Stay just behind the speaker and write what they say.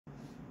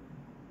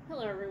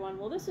Hello everyone.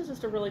 Well, this is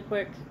just a really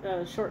quick,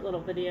 short little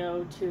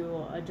video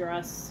to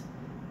address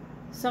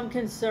some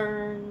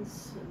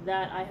concerns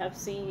that I have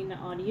seen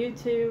on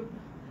YouTube.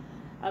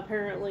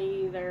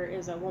 Apparently there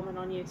is a woman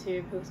on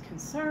YouTube who's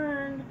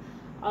concerned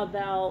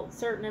about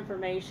certain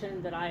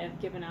information that I have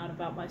given out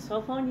about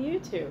myself on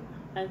YouTube.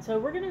 And so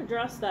we're going to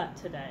address that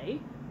today.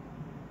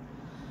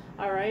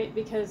 Alright,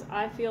 because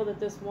I feel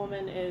that this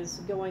woman is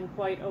going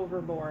quite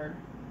overboard.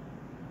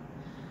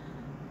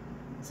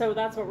 So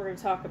that's what we're going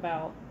to talk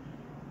about.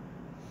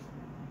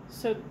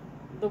 So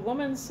the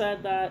woman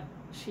said that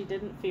she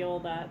didn't feel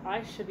that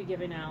I should be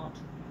giving out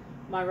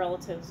my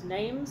relatives'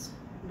 names,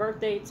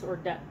 birth dates, or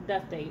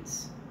death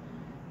dates.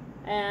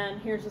 And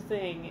here's the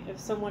thing, if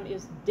someone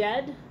is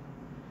dead,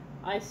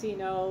 I see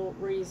no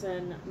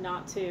reason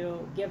not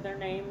to give their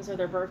names or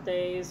their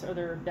birthdays or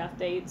their death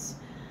dates,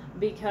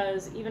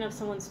 because even if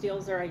someone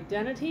steals their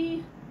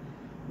identity,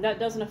 that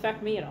doesn't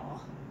affect me at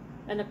all.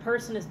 And the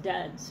person is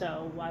dead,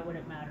 so why would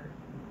it matter?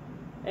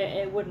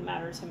 It wouldn't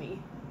matter to me,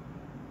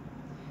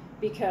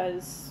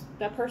 because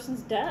that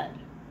person's dead.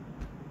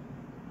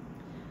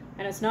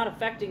 And it's not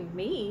affecting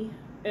me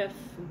if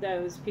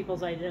those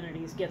people's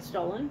identities get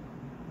stolen.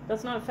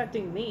 That's not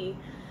affecting me.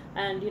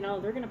 And, you know,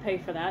 they're going to pay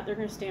for that. They're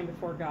going to stand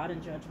before God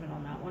in judgment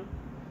on that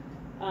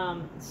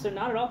one. So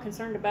not at all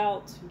concerned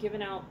about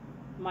giving out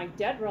my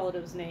dead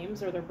relatives'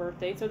 names or their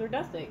birth dates or their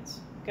death dates.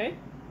 Okay?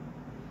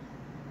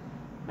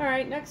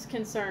 Alright, next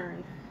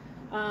concern.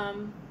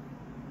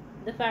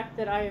 The fact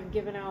that I have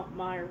given out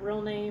my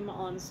real name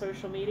on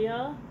social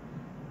media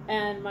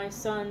and my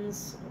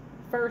son's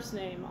first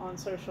name on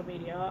social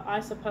media. I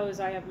suppose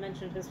I have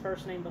mentioned his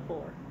first name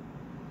before.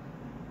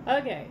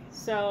 Okay,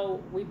 so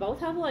we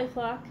both have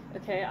LifeLock.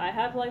 Okay, I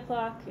have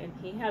LifeLock and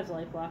he has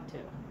LifeLock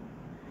too.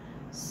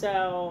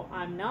 So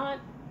I'm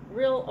not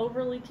real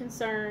overly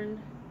concerned.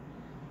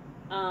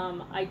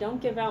 I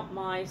don't give out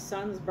my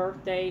son's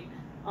birth date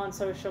on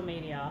social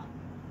media,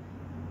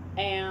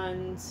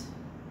 and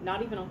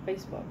not even on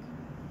Facebook.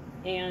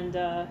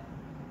 And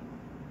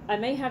I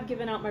may have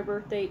given out my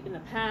birth date in the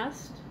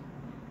past.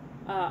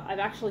 I've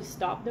actually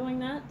stopped doing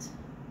that.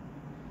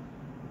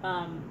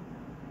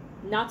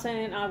 Not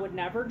saying I would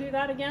never do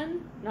that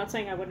again. Not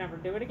saying I would never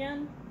do it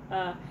again.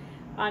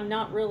 I'm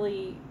not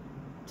really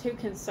too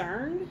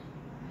concerned,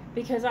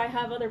 because I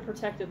have other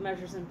protective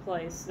measures in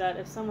place that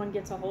if someone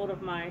gets a hold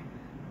of my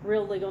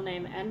real legal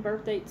name and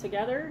birth date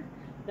together,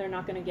 they're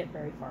not going to get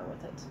very far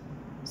with it.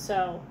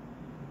 So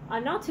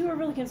I'm not too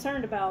overly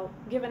concerned about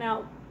giving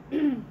out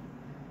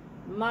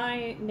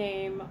my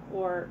name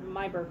or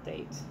my birth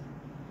date.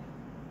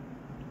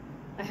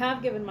 I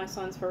have given my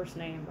son's first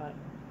name, but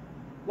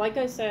like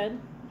I said,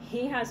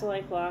 he has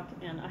LifeLock,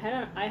 and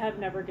I have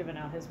never given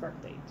out his birth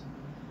date.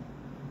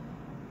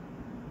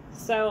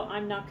 So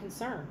I'm not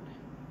concerned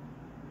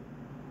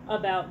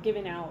about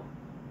giving out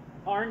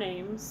our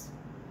names,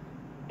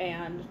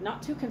 and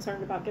not too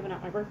concerned about giving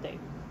out my birth date.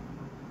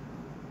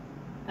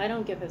 I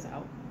don't give his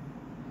out.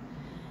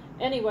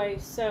 Anyway,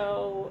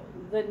 so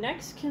the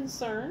next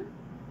concern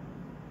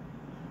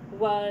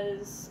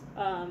was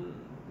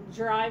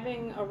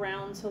driving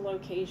around to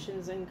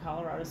locations in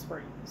Colorado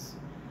Springs.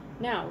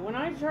 Now, when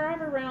I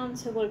drive around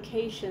to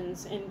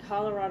locations in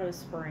Colorado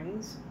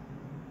Springs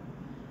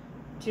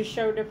to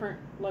show different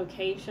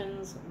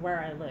locations where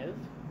I live,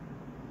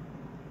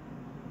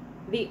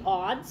 the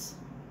odds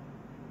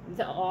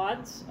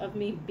of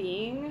me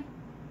being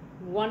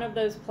one of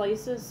those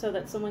places so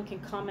that someone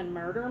can come and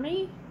murder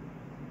me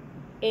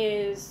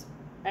is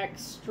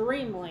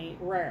extremely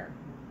rare.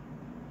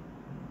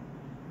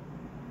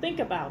 Think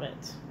about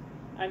it.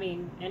 I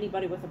mean,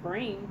 anybody with a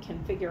brain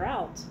can figure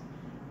out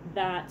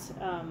that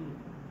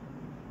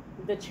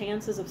the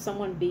chances of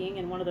someone being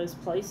in one of those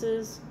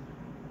places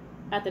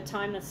at the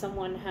time that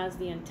someone has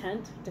the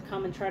intent to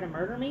come and try to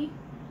murder me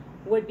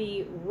would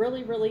be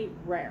really, really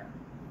rare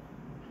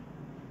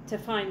to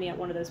find me at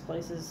one of those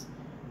places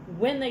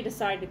when they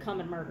decide to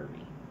come and murder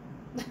me.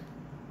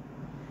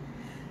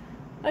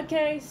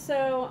 Okay,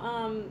 so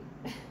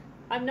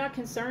I'm not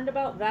concerned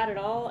about that at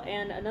all.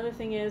 And another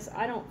thing is,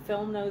 I don't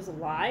film those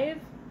live.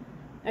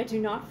 I do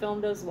not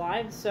film those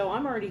live, so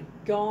I'm already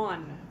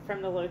gone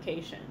from the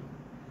location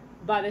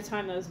by the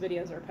time those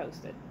videos are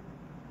posted.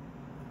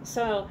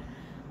 So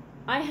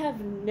I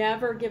have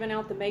never given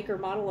out the make or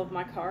model of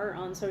my car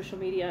on social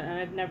media, and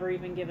I've never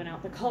even given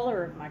out the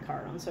color of my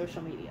car on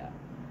social media.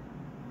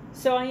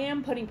 So I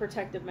am putting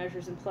protective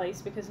measures in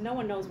place because no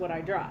one knows what I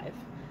drive.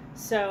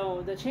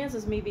 So the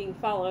chances of me being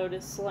followed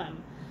is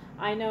slim.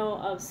 I know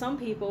of some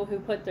people who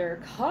put their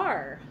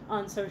car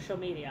on social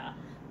media,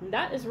 and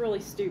that is really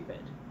stupid.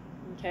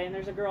 Okay, and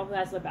there's a girl who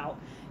has about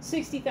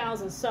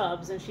 60,000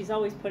 subs, and she's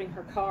always putting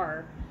her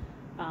car,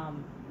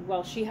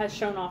 well, she has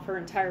shown off her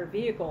entire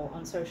vehicle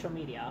on social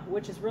media,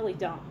 which is really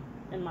dumb,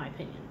 in my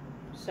opinion.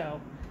 So,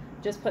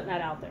 just putting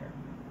that out there.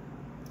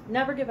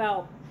 Never give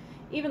out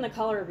even the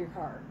color of your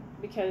car,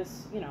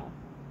 because, you know,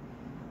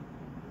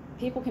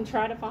 people can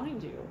try to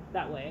find you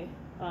that way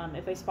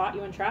if they spot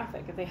you in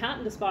traffic, if they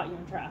happen to spot you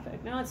in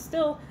traffic. Now, it's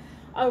still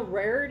a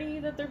rarity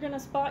that they're going to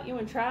spot you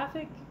in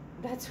traffic,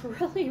 that's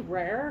really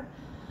rare.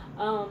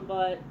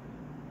 But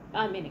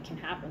I mean, it can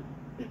happen.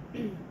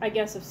 I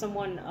guess if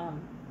someone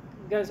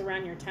goes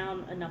around your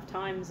town enough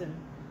times and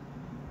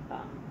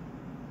um,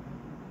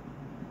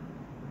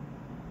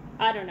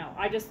 I don't know.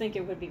 I just think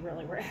it would be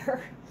really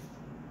rare.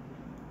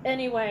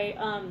 Anyway,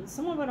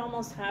 someone would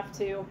almost have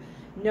to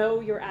know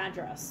your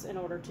address in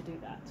order to do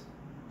that.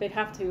 They'd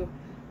have to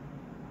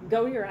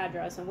go to your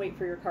address and wait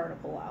for your car to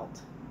pull out.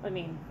 I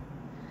mean,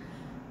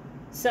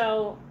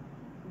 so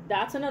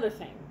that's another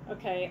thing.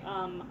 Okay,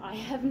 I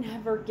have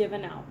never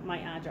given out my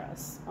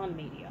address on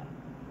media.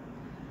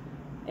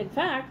 In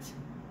fact,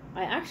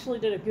 I actually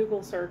did a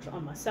Google search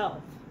on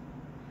myself,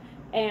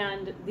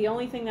 and the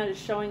only thing that is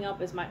showing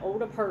up is my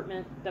old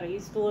apartment that I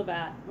used to live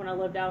at when I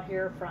lived out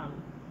here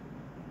from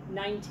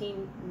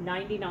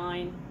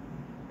 1999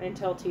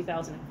 until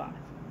 2005.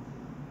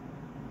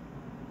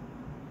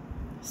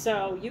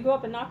 So you go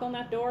up and knock on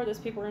that door, those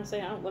people are going to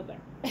say, I don't live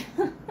there.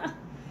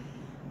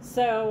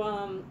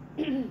 So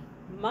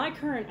my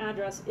current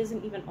address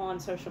isn't even on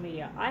social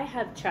media. I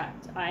have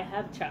checked.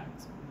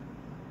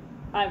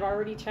 I've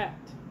already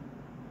checked.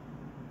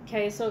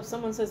 Okay, so if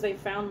someone says they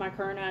found my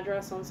current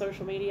address on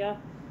social media,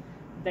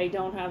 they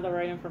don't have the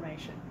right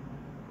information.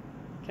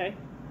 Okay?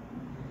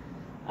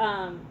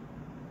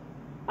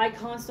 I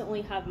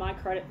constantly have my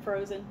credit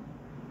frozen.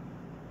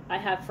 I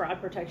have fraud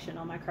protection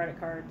on my credit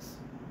cards.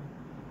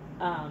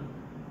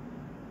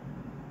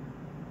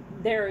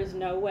 There is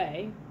no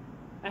way.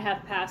 I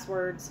have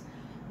passwords.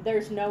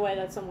 There's no way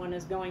that someone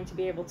is going to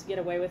be able to get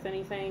away with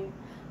anything.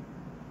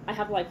 I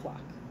have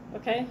LifeLock.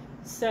 Okay?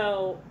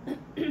 So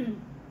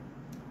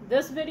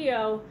this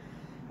video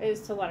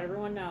is to let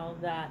everyone know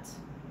that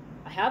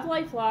I have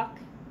LifeLock,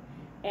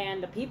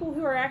 and the people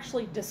who are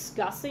actually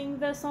discussing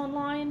this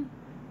online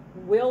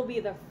will be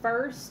the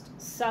first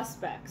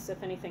suspects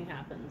if anything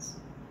happens.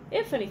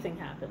 If anything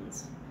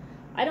happens.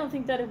 I don't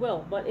think that it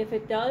will, but if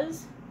it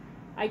does,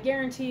 I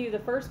guarantee you the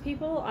first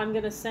people I'm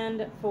going to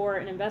send for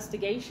an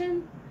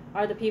investigation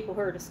are the people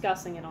who are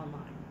discussing it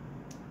online.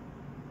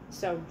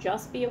 So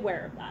just be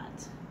aware of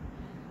that.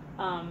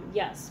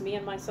 Yes, me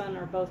and my son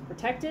are both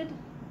protected.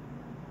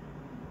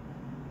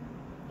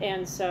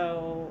 And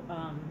so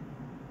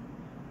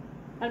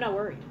I'm not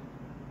worried.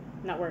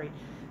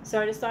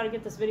 So I just thought I'd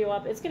get this video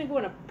up. It's going to go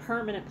in a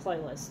permanent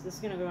playlist. This is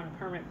going to go in a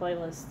permanent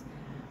playlist.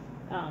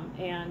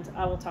 And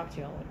I will talk to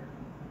you all later.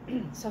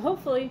 So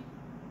hopefully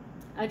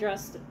I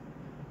addressed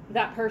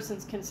that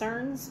person's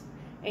concerns,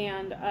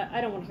 and I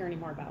don't want to hear any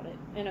more about it.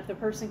 And if the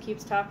person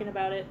keeps talking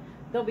about it,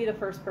 they'll be the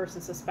first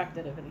person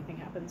suspected if anything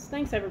happens.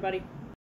 Thanks, everybody.